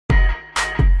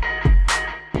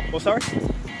What's sorry?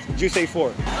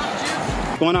 Juice84.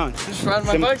 What's going on? Just riding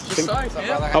my bike. Just started.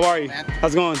 Yeah. How are you?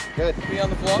 How's it going? Good. Be on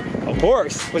the vlog? Of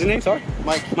course. What's your name, sorry?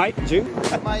 Mike. Mike? June?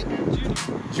 Mike.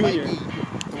 Junior.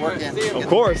 Working. Of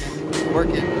course.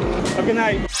 Working. Have a good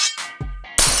night.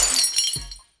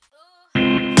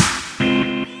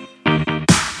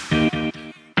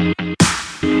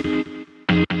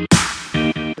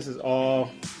 This is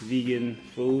all vegan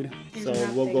food. So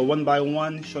we'll go one by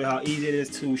one, show you how easy it is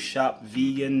to shop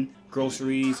vegan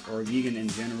groceries or vegan in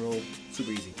general.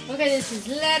 Super easy. Okay, this is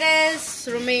lettuce,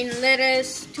 romaine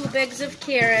lettuce, 2 bags of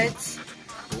carrots,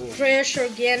 fresh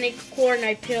organic corn.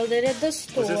 I peeled it at the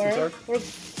store.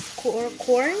 Or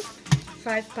corn,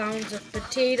 5 pounds of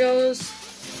potatoes.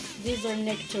 These are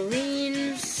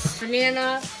nectarines,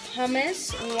 banana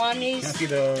hummus. One is. Can I see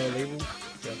the label?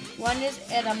 Yeah. One is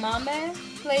edamame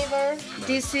flavor.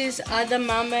 This is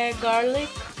edamame garlic,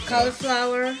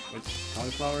 cauliflower. Which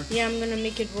cauliflower? Yeah, I'm gonna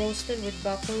make it roasted with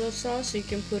buffalo sauce, so you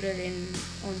can put it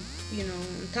on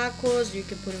tacos. You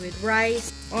can put it with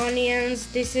rice, onions.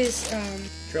 This is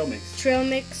Trail mix. trail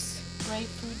mix,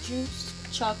 grapefruit juice,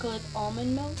 chocolate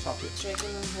almond milk, Chocolate.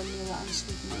 regular vanilla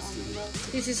unsweetened almond milk.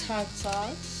 This is hot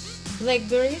sauce,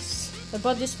 blackberries. I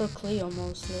bought this for Cleo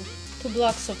mostly. 2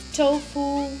 blocks of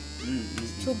tofu,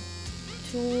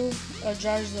 two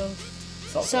jars of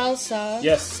salsa.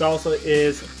 Yes, salsa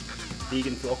is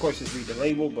vegan food. Of course, just read the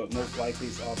label, but most likely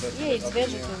it's all vegetable. Yeah, it's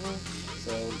vegetable.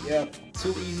 So yeah,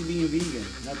 too easy being vegan.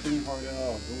 Nothing hard at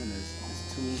all doing this.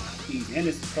 It's too easy, and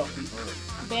it's healthy.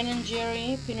 Ben and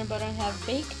Jerry peanut butter and half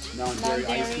baked, Non-dairy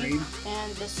ice cream,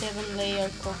 and the 7-layer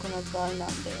coconut bar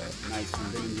non-dairy. nice from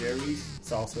Ben and Jerry's.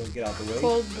 Salsa, get out the way.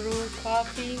 Cold brew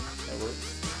coffee. That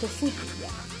works. Tofuti,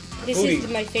 yeah. This Tofuti. is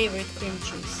my favorite cream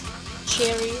cheese.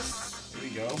 Cherries. There we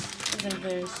go. These are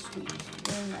very sweet.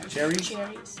 Very nice. Cherries?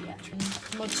 Cherries, yeah.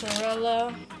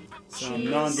 Mozzarella. Some cheese.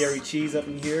 non-dairy cheese up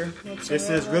in here. Mozzarella. This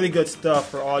is really good stuff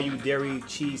for all you dairy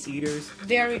cheese eaters.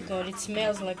 Very good. It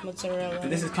smells like mozzarella.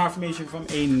 And this is confirmation from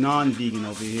a non-vegan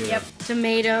over here. Yep.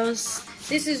 Tomatoes.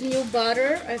 This is new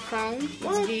butter I found.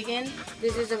 It's vegan.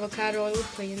 This is avocado oil,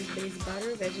 plain-based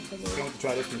butter, vegetable I oil. want to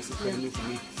try this one. This is pretty new for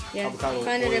me. Yeah. Avocado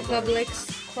Find it oil at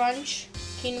Publix. Crunch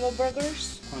quinoa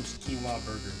burgers. Crunch quinoa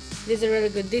burgers. These are really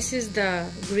good. This is the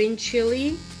green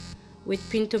chili with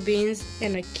pinto beans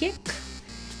and a kick.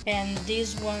 And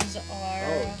these ones are...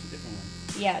 Oh, it's a different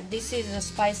one. Yeah, this is a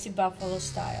spicy buffalo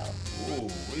style. Ooh,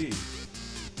 wee.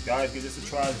 Guys, give this a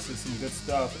try. This is some good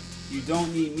stuff. You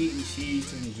don't need meat and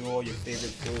cheese to enjoy your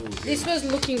favorite food. This was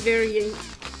looking very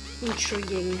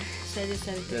intriguing, so I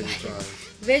decided to buy Veggie it. fries.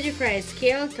 Veggie fries,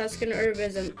 kale, Tuscan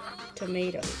herbs, and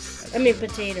tomatoes.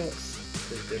 Potatoes.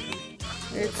 It's different.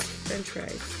 It's French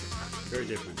fries. Very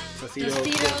different.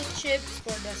 Tostitos, chips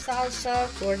for the salsa,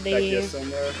 for Back there the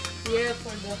somewhere.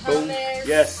 for the Boom. hummus.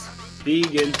 Yes.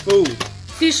 Vegan food.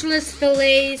 Fishless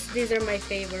fillets. These are my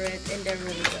favorite, and they're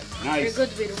really good. Nice. They're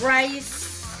good with rice,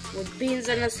 with beans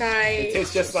on the side. It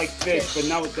tastes just like fish, but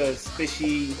not with the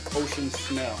fishy ocean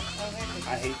smell.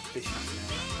 Okay. I hate fishy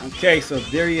smell. Okay, so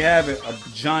there you have it. A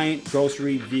giant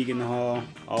grocery vegan haul.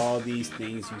 All these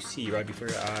things you see right before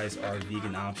your eyes are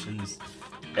vegan options.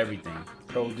 Everything.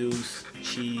 Produce,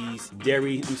 cheese,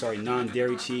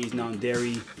 non-dairy cheese,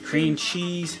 non-dairy cream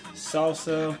cheese,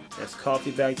 salsa. There's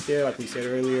coffee back there, like we said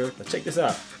earlier. But check this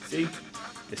out. See?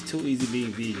 It's too easy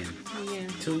being vegan. Yeah.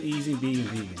 Too easy being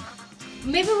vegan.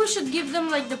 Maybe we should give them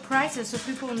like the prices so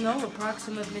people know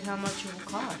approximately how much it will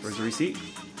cost. Where's the receipt?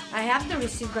 I have the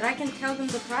receipt, but I can tell them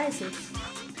the prices.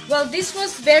 Well, this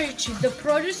was very cheap. The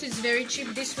produce is very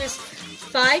cheap. This was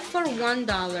 5 for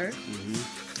 $1.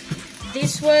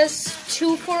 This was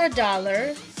 2 for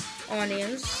 $1.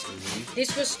 Onions.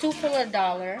 This was 2 for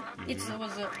 $1.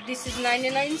 This is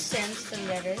 99 cents. The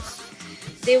lettuce.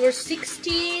 They were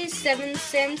 67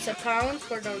 cents a pound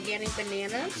for the organic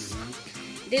bananas.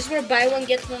 These were buy one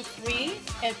get one free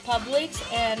at Publix,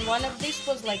 and one of these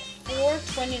was like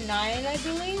 $4.29, I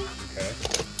believe. Okay.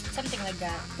 Something like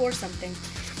that. 4 something.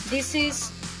 This is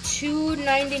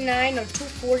 $2.99 or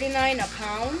 $2.49 a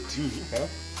pound. Okay.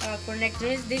 For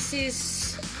nectarines. This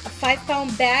is a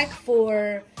 5-pound bag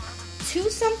for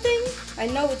 $2 something. I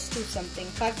know it's $2 something.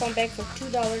 5-pound bag for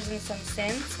 $2 and some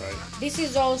cents. Right. This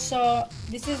is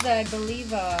I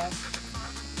believe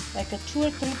like a 2 or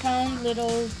 3 pound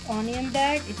little onion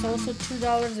bag. It's also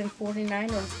 $2.49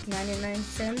 or 99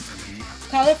 cents.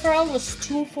 Cauliflower was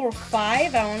 2 for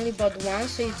 $5. I only bought one,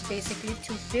 so it's basically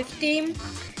 $2.50.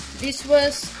 This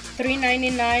was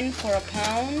 $3.99 for a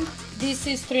pound. This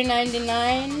is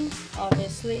 $3.99,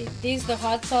 obviously. The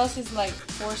hot sauce is like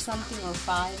 $4 something or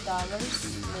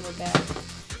 $5, little bag.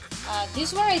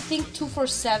 These were, I think, 2 for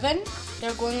 $7.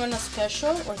 They're going on a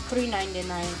special, or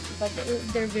 $3.99, but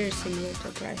they're very similar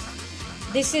to price.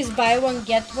 This is buy one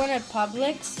get one at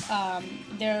Publix.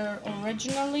 They're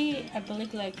originally, I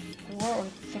believe, like 4 or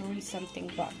 3 something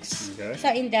bucks. Okay.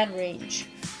 So in that range.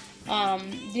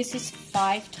 This is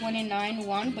 $5.29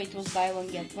 one, but it was buy one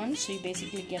get one, so you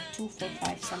basically get 2 for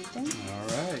 5 something. All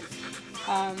right.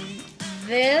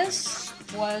 This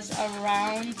was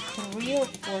around $3 or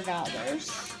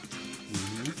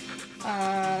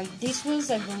 $4. This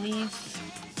was, I believe,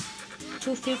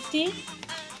 $2.50,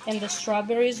 and the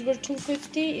strawberries were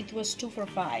 $2.50. It was 2 for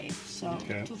 5, so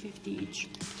okay. $2.50 each.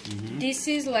 This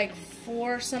is like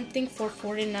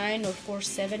 $4.49 or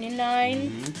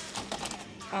 $4.79.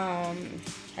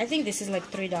 I think this is like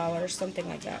 $3, something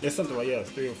like that. It's something like, yeah,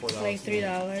 $3 or $4. Like $3.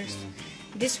 Yeah.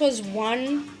 This was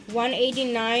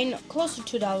 $1.89, close to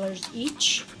 $2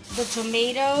 each. The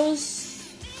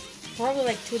tomatoes, probably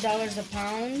like $2 a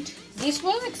pound. This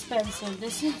was expensive.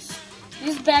 This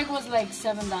bag was like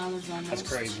 $7 almost. That's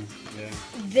crazy. Yeah.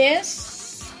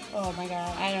 This, oh my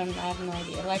god, I have no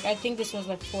idea. Like, I think this was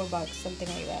like $4, something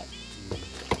like that.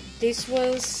 This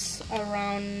was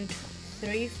around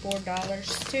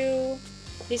 $3-4 too.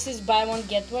 This is buy one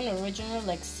get one, original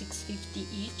like $6.50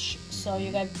 each. So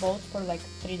you got both for like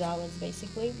 $3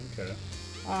 basically. Okay.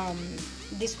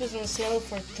 This was on sale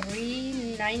for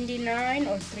 $3.99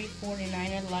 or $3.49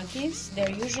 at Lucky's.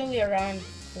 They're usually around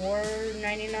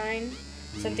 $4.99,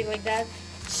 something like that.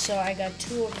 So I got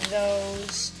 2 of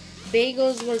those.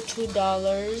 Bagels were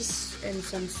 $2 and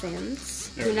some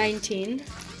cents, $2.19.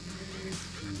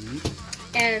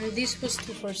 And this was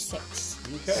 2 for $6.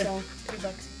 Okay. So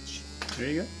 $3 each. There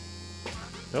you go.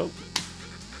 Dope.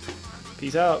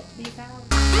 Peace out. Peace out.